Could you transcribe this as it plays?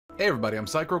Hey everybody, I'm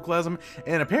Psychroclasm,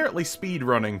 and apparently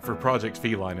speedrunning for Project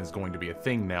Feline is going to be a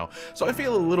thing now, so I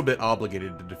feel a little bit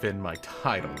obligated to defend my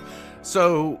title.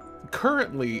 So,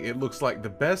 currently, it looks like the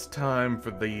best time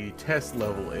for the test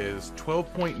level is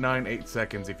 12.98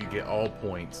 seconds if you get all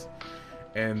points,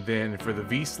 and then for the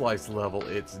V-Slice level,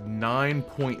 it's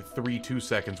 9.32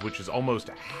 seconds, which is almost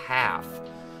half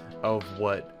of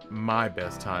what my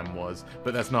best time was,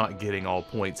 but that's not getting all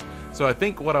points. So I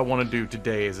think what I want to do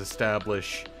today is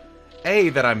establish A,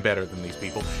 that I'm better than these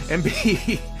people, and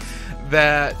B,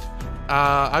 that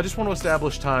I just want to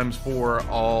establish times for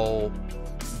all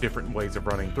different ways of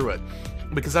running through it.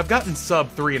 Because I've gotten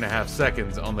sub 3.5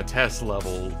 seconds on the test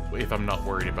level if I'm not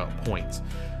worried about points.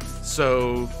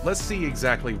 So let's see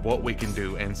exactly what we can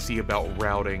do and see about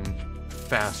routing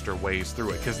faster ways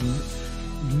through it. Because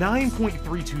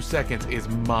 9.32 seconds is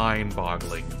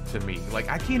mind-boggling to me. Like,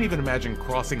 I can't even imagine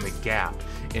crossing the gap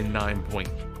in 9.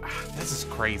 This is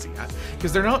crazy.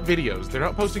 Because they're not videos. They're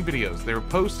not posting videos. They're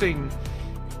posting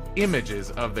images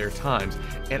of their times.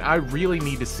 And I really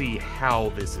need to see how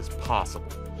this is possible.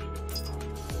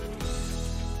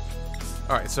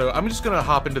 Alright, so I'm just going to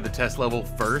hop into the test level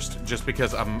first, just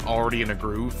because I'm already in a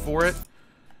groove for it.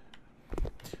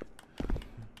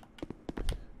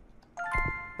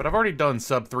 But I've already done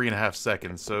sub 3.5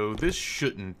 seconds, so this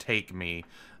shouldn't take me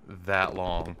that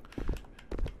long.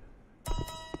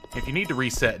 If you need to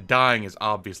reset, dying is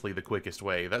obviously the quickest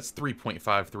way. That's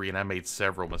 3.53, and I made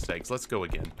several mistakes. Let's go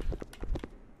again.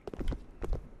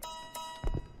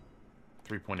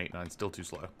 3.89, still too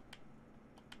slow.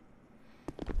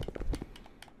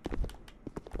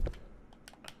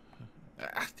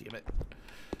 Ah, damn it.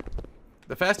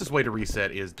 The fastest way to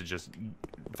reset is to just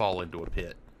fall into a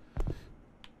pit.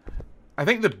 I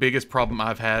think the biggest problem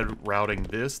I've had routing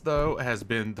this, though, has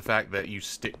been the fact that you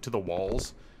stick to the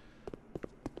walls.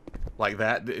 Like,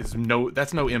 that's no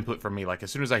input for me. Like,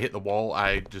 as soon as I hit the wall,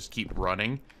 I just keep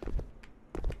running.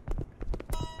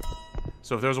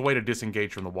 So if there was a way to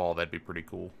disengage from the wall, that'd be pretty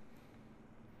cool.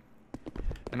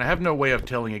 And I have no way of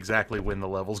telling exactly when the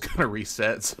level's gonna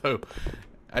reset, so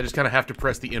I just kind of have to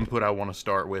press the input I want to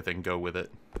start with and go with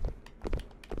it.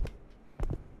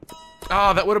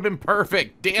 Ah, that would have been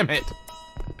perfect! Damn it!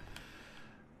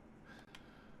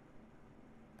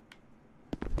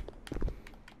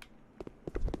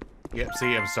 Yep,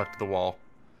 see, I'm stuck to the wall.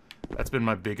 That's been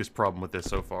my biggest problem with this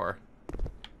so far.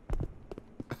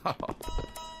 I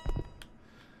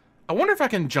wonder if I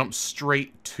can jump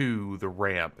straight to the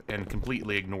ramp and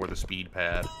completely ignore the speed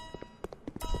pad.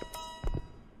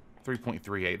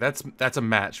 3.38. That's a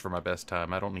match for my best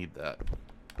time. I don't need that.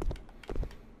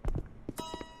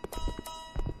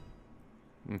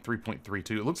 And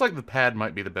 3.32. It looks like the pad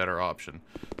might be the better option.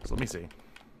 So let me see.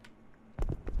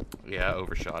 Yeah, I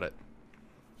overshot it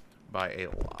by a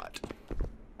lot.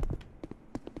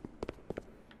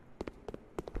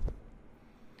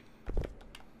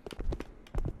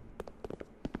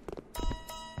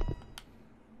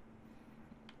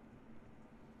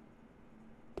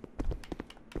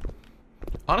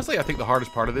 Honestly, I think the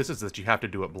hardest part of this is that you have to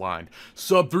do it blind.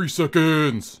 Sub 3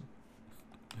 seconds!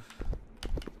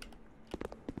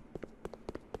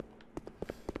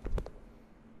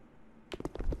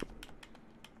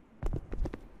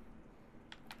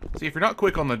 See, if you're not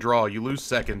quick on the draw, you lose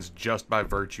seconds just by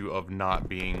virtue of not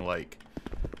being, like,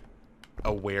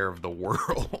 aware of the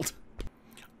world.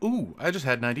 Ooh, I just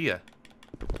had an idea.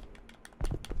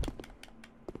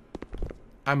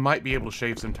 I might be able to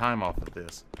shave some time off of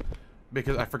this.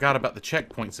 Because I forgot about the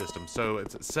checkpoint system. So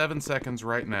it's at 7 seconds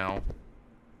right now.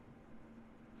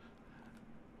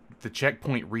 The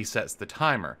checkpoint resets the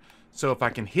timer. So if I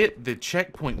can hit the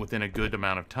checkpoint within a good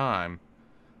amount of time,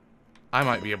 I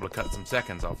might be able to cut some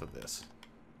seconds off of this.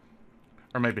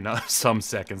 Or maybe not some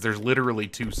seconds. There's literally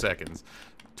 2 seconds.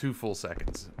 2 full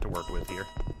seconds to work with here.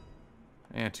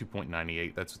 And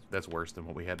 2.98. That's worse than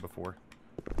what we had before.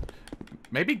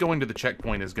 Maybe going to the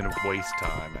checkpoint is going to waste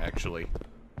time, actually.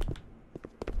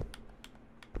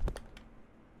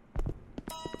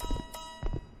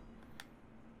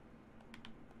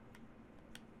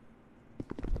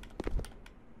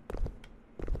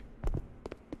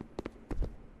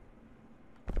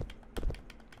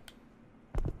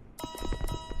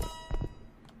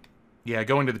 Yeah,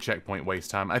 going to the checkpoint wastes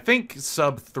time. I think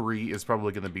sub 3 is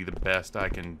probably going to be the best I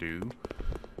can do.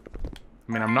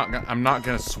 I mean, I'm not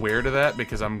gonna swear to that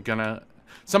because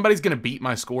somebody's gonna beat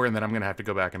my score and then I'm gonna have to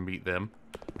go back and beat them.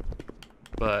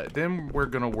 But then we're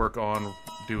gonna work on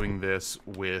doing this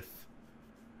with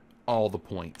all the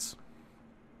points.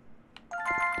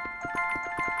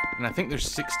 And I think there's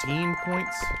 16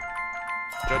 points,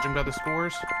 judging by the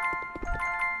scores.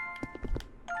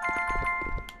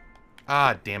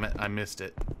 Ah, damn it. I missed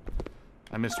it.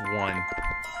 I missed one.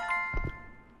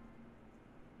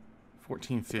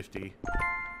 1450.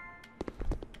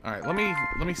 Alright,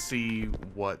 let me see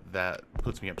what that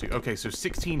puts me up to. Okay, so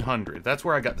 1600. That's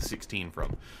where I got the 16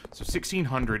 from. So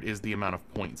 1600 is the amount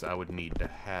of points I would need to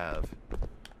have.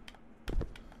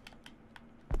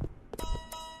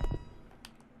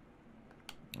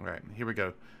 Alright, here we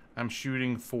go. I'm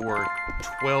shooting for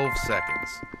 12 seconds,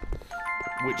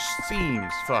 which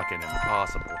seems fucking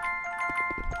impossible.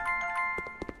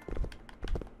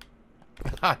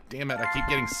 Ah, damn it, I keep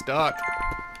getting stuck.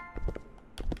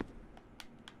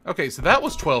 Okay, so that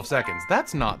was 12 seconds.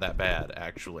 That's not that bad,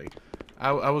 actually.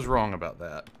 I was wrong about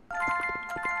that.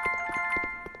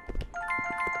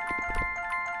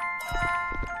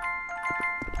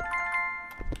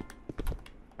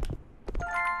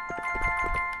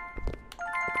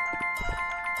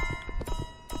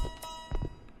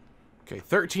 Okay,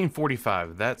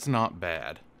 1345. That's not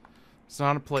bad. It's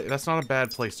not that's not a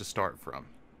bad place to start from.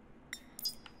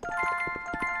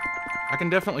 I can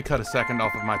definitely cut a second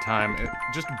off of my time,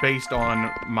 just based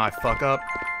on my fuck-up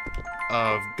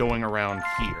of going around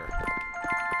here.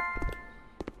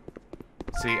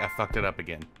 See, I fucked it up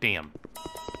again. Damn.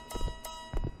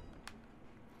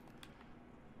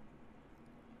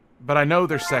 But I know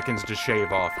there's seconds to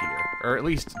shave off here. Or at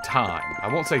least time.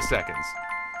 I won't say seconds.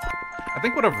 I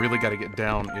think what I've really got to get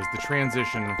down is the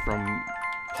transition from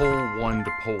pole 1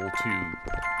 to pole 2.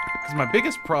 Because my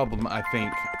biggest problem, I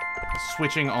think,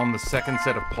 switching on the second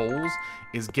set of poles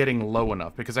is getting low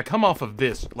enough, because I come off of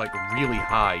this like really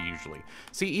high usually.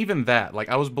 See, even that, like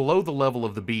I was below the level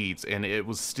of the beads and it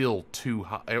was still too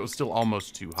high. It was still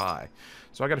almost too high.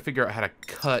 So I got to figure out how to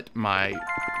cut my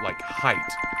like height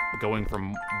going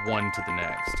from one to the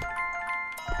next.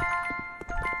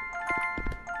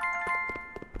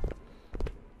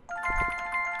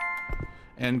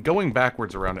 And going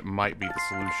backwards around it might be the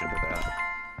solution to that.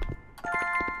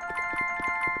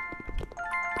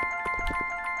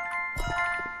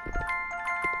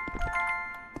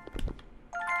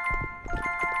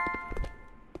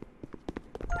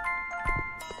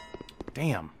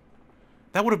 Damn.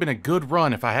 That would have been a good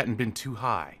run if I hadn't been too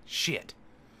high. Shit.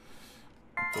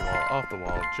 Off the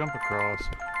wall, jump across,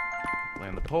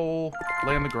 land the pole,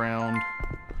 land the ground,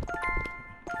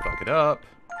 fuck it up,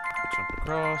 jump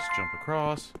across, hit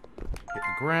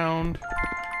the ground,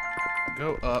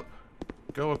 go up,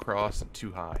 go across,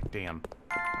 too high. Damn.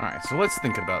 Alright, so let's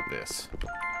think about this.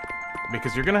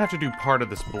 Because you're going to have to do part of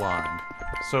this blind.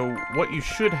 So what you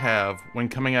should have when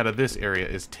coming out of this area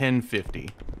is 1050.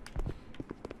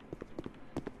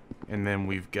 And then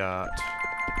we've got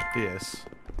this.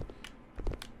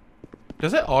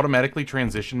 Does it automatically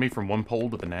transition me from one pole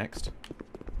to the next?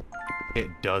 It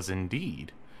does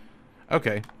indeed.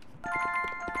 Okay.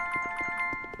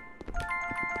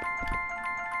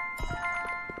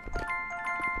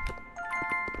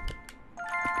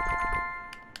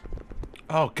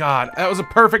 Oh god, that was a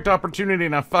perfect opportunity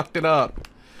and I fucked it up.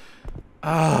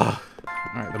 Ah.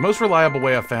 Alright, the most reliable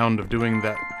way I found of doing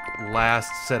that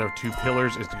last set of 2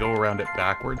 pillars is to go around it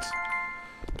backwards.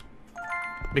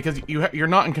 Because you're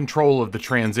not in control of the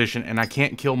transition, and I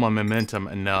can't kill my momentum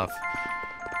enough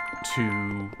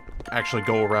to actually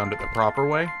go around it the proper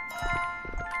way.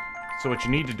 So what you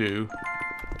need to do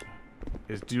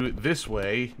is do it this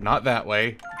way, not that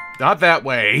way. Not that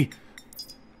way!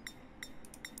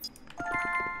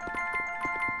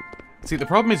 See, the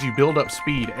problem is you build up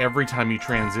speed every time you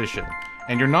transition.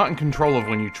 And you're not in control of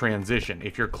when you transition.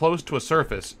 If you're close to a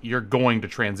surface, you're going to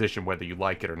transition whether you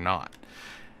like it or not.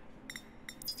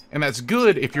 And that's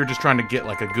good if you're just trying to get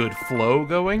like a good flow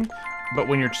going, but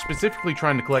when you're specifically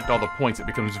trying to collect all the points, it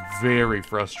becomes very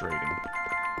frustrating.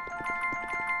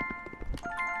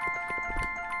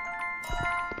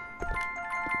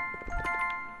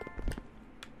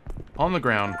 On the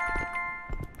ground.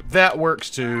 That works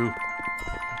too.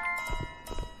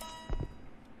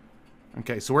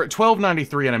 Okay, so we're at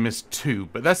 1293 and I missed 2,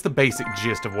 but that's the basic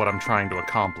gist of what I'm trying to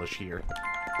accomplish here.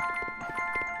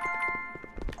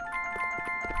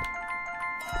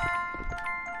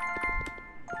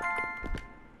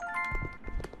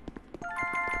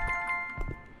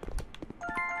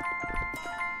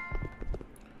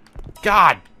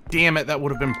 God damn it, that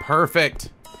would have been perfect.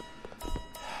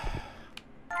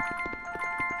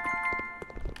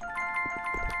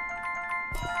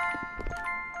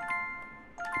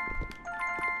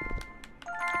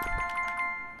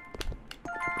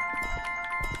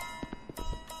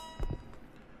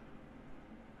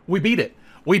 We beat it.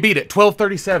 We beat it.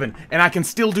 1237. And I can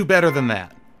still do better than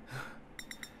that.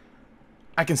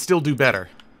 I can still do better.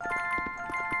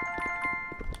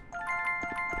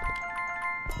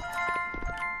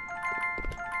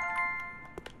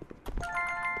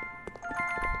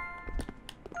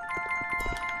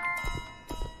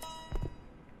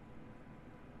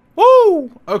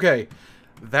 Okay,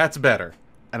 that's better.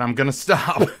 And I'm gonna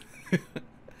stop.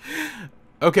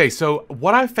 Okay, so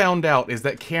what I found out is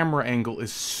that camera angle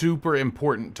is super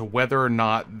important to whether or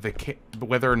not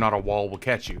a wall will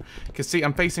catch you. Because see,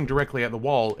 I'm facing directly at the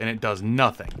wall and it does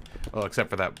nothing. Well, except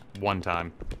for that one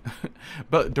time.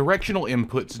 But directional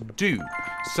inputs do.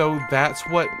 So that's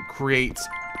what creates,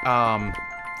 I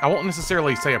won't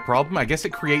necessarily say a problem. I guess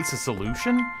it creates a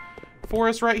solution for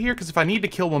us right here. Because if I need to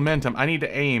kill momentum, I need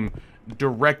to aim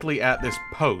directly at this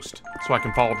post so I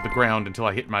can fall to the ground until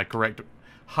I hit my correct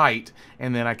height,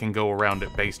 and then I can go around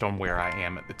it based on where I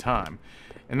am at the time.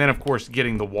 And then, of course,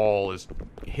 hitting the wall at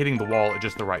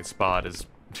just the right spot is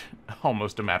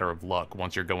almost a matter of luck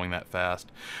once you're going that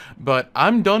fast. But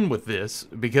I'm done with this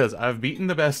because I've beaten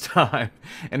the best time.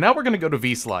 And now we're going to go to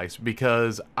V-Slice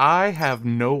because I have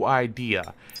no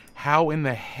idea how in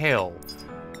the hell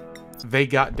they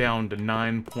got down to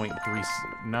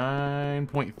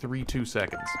 9.32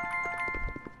 seconds.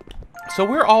 So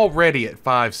we're already at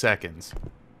 5 seconds.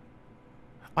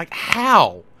 Like,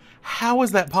 how? How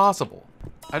is that possible?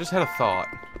 I just had a thought.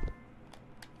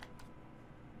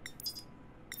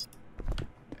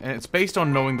 And it's based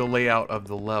on knowing the layout of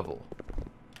the level.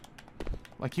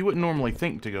 Like, you wouldn't normally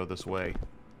think to go this way.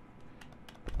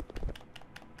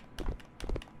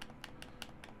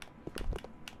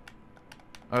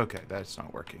 Okay, that's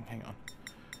not working. Hang on.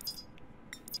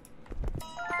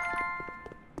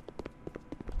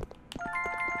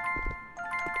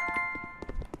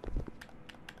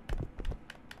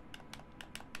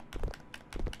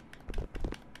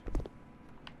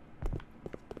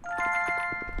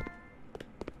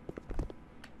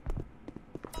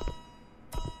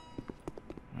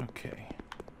 Okay.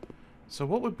 So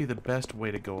what would be the best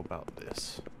way to go about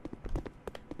this?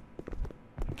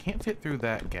 I can't fit through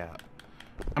that gap.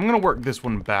 I'm gonna work this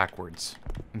one backwards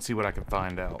and see what I can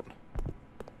find out.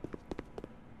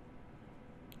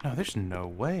 No, there's no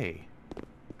way.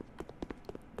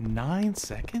 9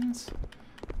 seconds?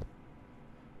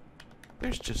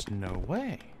 There's just no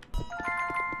way.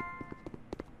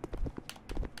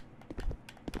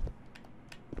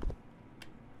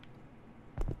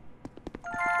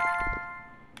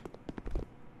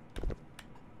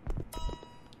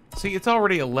 See, it's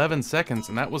already 11 seconds,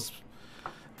 and that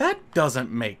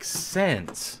doesn't make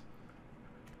sense.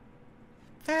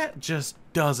 That just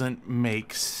doesn't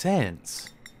make sense.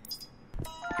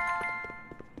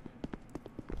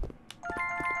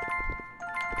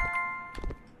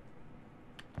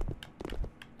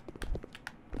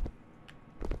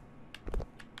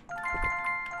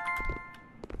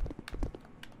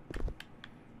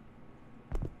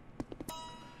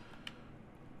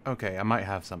 Okay, I might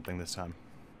have something this time.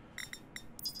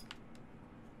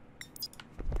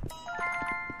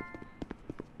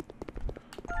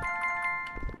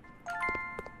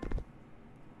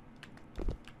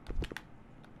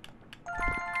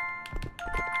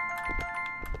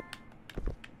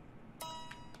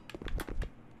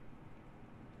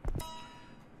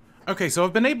 Okay, so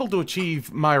I've been able to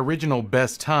achieve my original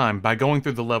best time by going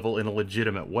through the level in a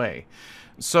legitimate way.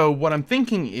 So what I'm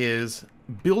thinking is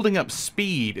building up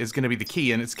speed is going to be the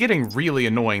key, and it's getting really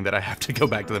annoying that I have to go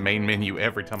back to the main menu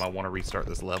every time I want to restart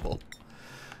this level.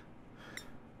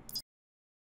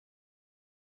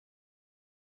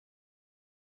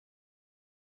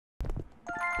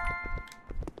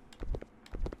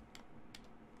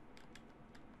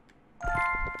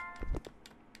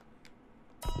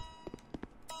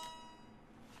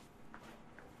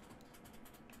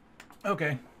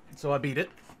 Okay, so I beat it.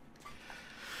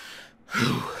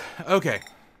 Okay.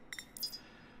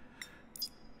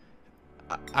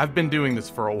 I've been doing this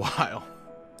for a while.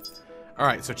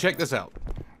 Alright, so check this out.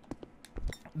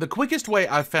 The quickest way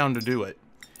I've found to do it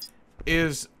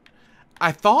is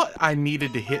I thought I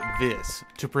needed to hit this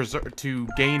to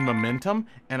gain momentum,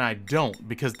 and I don't,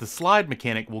 because the slide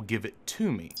mechanic will give it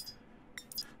to me.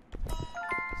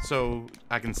 So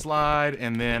I can slide,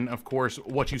 and then, of course,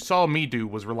 what you saw me do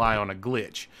was rely on a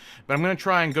glitch. But I'm going to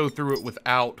try and go through it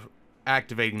without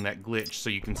activating that glitch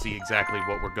so you can see exactly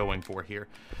what we're going for here.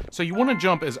 So you want to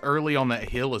jump as early on that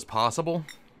hill as possible.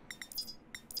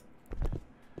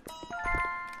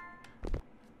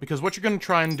 Because what you're going to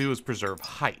try and do is preserve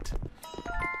height.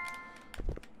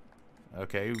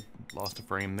 Okay, lost a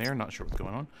frame there. Not sure what's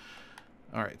going on.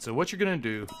 Alright, so what you're going to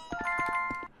do...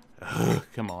 Ugh,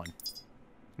 come on.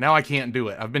 Now I can't do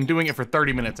it. I've been doing it for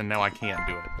 30 minutes and now I can't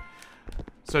do it.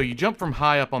 So you jump from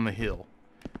high up on the hill.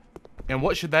 And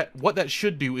what that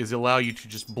should do is allow you to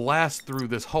just blast through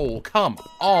this hole. Come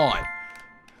on!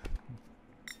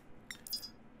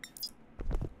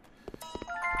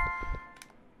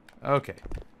 Okay.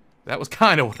 That was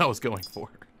kind of what I was going for.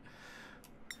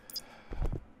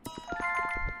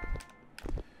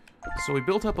 So we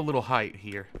built up a little height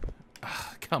here.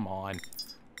 Ugh, come on.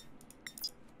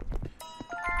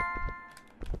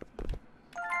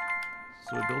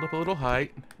 So we build up a little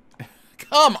height.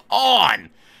 Come on!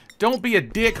 Don't be a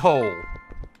dickhole.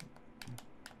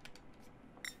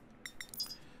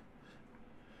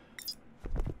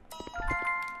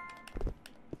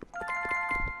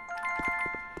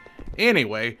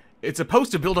 Anyway, it's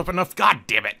supposed to build up enough. God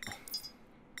damn it!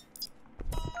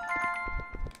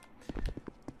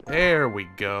 There we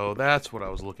go. That's what I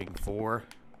was looking for.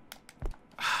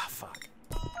 Ah, fuck.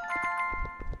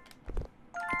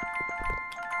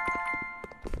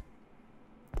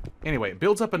 Anyway, it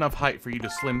builds up enough height for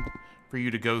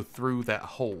you to go through that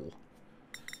hole.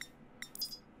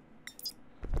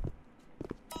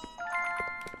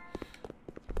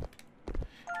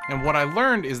 And what I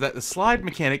learned is that the slide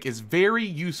mechanic is very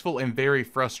useful and very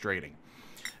frustrating.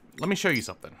 Let me show you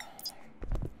something.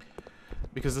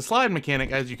 Because the slide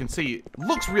mechanic, as you can see,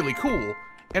 looks really cool,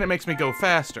 and it makes me go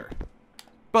faster.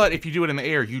 But if you do it in the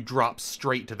air, you drop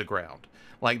straight to the ground.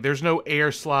 Like, there's no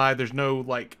air slide, there's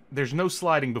no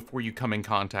sliding before you come in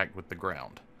contact with the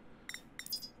ground.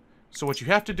 So what you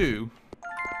have to do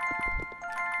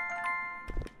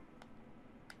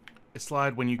is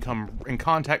slide when you come in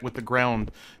contact with the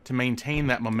ground to maintain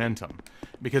that momentum.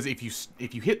 Because if you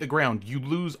hit the ground, you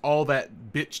lose all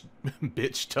that built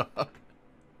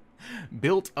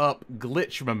up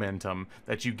glitch momentum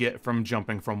that you get from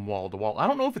jumping from wall to wall. I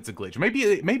don't know if it's a glitch.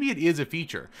 Maybe it is a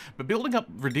feature. But building up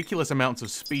ridiculous amounts of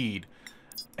speed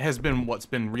has been what's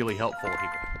been really helpful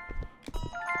here.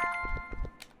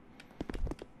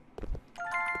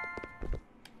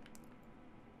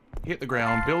 Hit the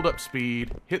ground, build up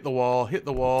speed, hit the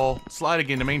wall, slide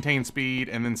again to maintain speed,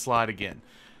 and then slide again.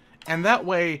 And that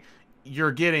way,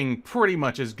 you're getting pretty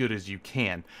much as good as you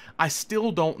can. I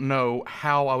still don't know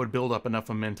how I would build up enough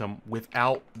momentum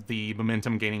without the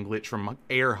momentum gaining glitch from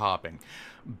air hopping.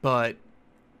 But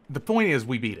the point is,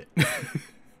 we beat it.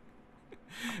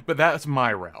 But that's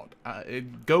my route.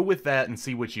 Go with that and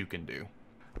see what you can do.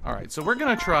 Alright, so we're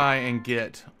going to try and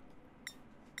get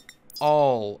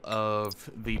all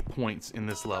of the points in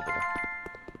this level.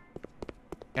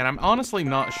 And I'm honestly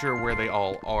not sure where they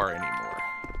all are anymore.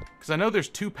 Because I know there's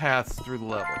 2 paths through the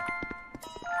level.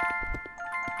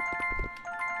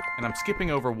 And I'm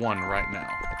skipping over one right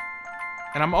now.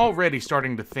 And I'm already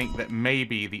starting to think that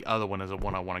maybe the other one is the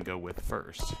one I want to go with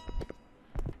first.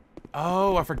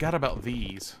 Oh, I forgot about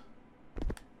these.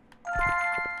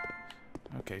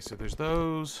 Okay, so there's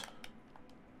those.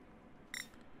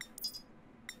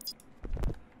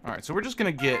 Alright, so we're just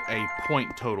going to get a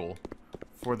point total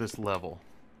for this level.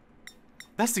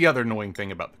 That's the other annoying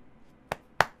thing about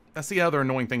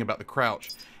the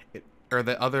crouch. Or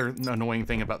the other annoying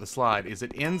thing about the slide is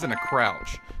it ends in a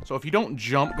crouch. So if you don't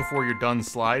jump before you're done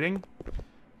sliding,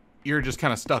 you're just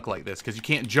kind of stuck like this because you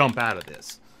can't jump out of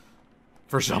this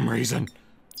for some reason.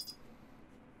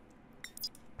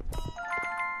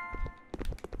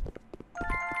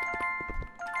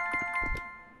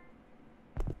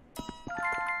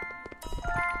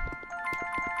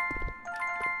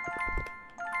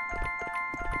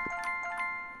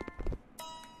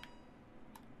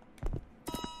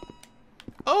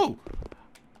 Oh!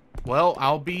 Well,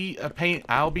 I'll be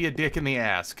a dick in the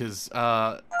ass, because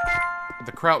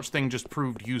the crouch thing just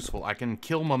proved useful. I can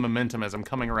kill my momentum as I'm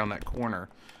coming around that corner,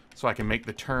 so I can make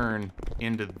the turn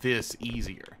into this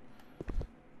easier.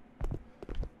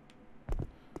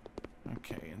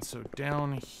 Okay, and so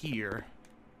down here...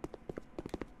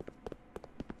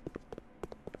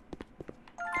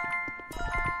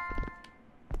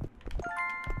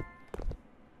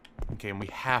 Okay, and we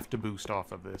have to boost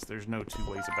off of this. There's no two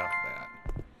ways about that.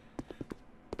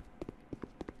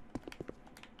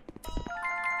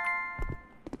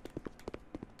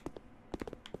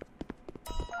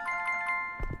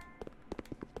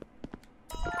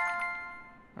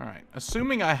 Alright,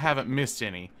 assuming I haven't missed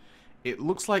any, it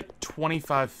looks like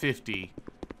 2550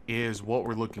 is what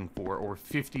we're looking for, or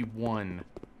 51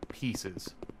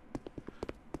 pieces.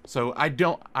 So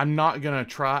I'm not gonna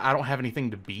try, I don't have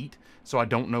anything to beat, so I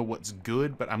don't know what's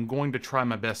good, but I'm going to try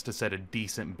my best to set a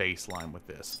decent baseline with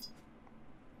this.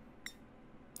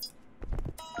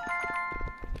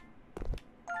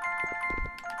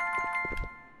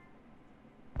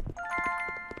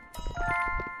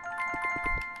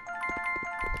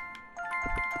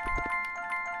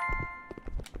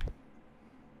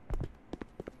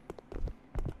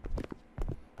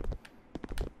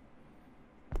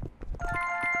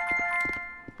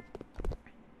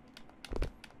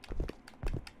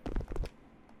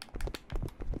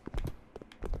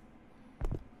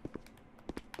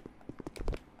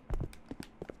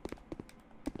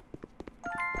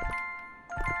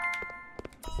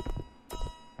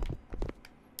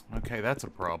 Okay, that's a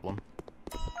problem.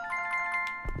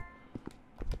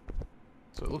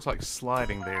 So it looks like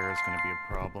sliding there is going to be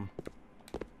a problem.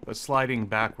 But sliding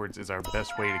backwards is our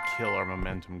best way to kill our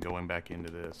momentum going back into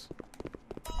this.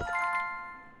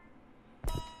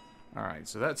 Alright,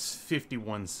 so that's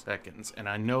 51 seconds, and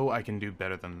I know I can do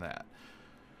better than that.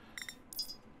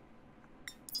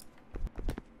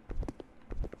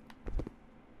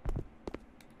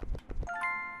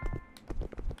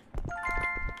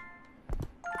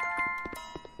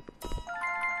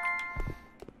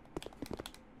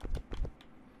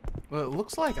 Well, it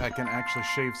looks like I can actually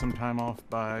shave some time off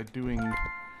by doing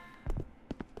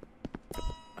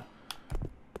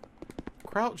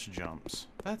crouch jumps.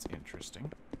 That's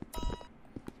interesting.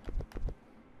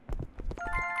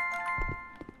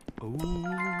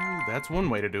 Ooh, that's one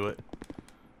way to do it.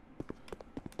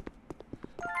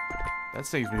 That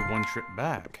saves me one trip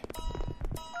back.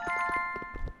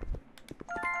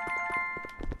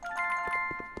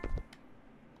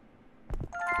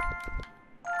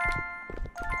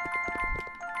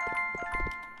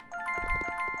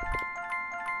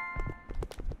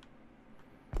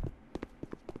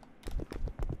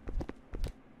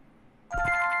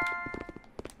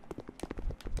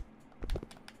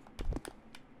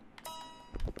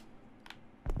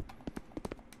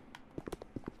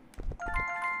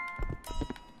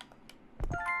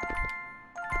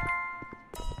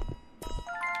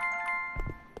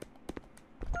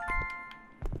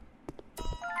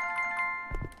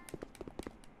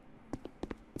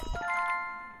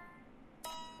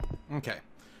 Okay,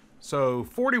 so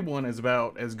 41 is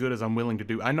about as good as I'm willing to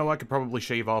do. I know I could probably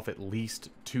shave off at least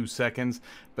 2 seconds,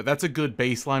 but that's a good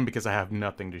baseline because I have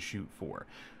nothing to shoot for.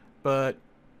 But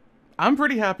I'm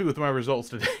pretty happy with my results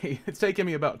today. It's taken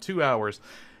me about 2 hours,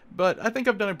 but I think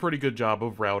I've done a pretty good job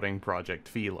of routing Project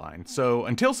Feline. So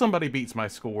until somebody beats my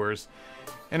scores,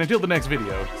 and until the next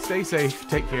video, stay safe,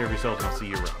 take care of yourself, and I'll see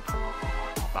you around.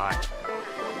 Bye.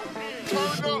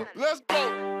 Let's go.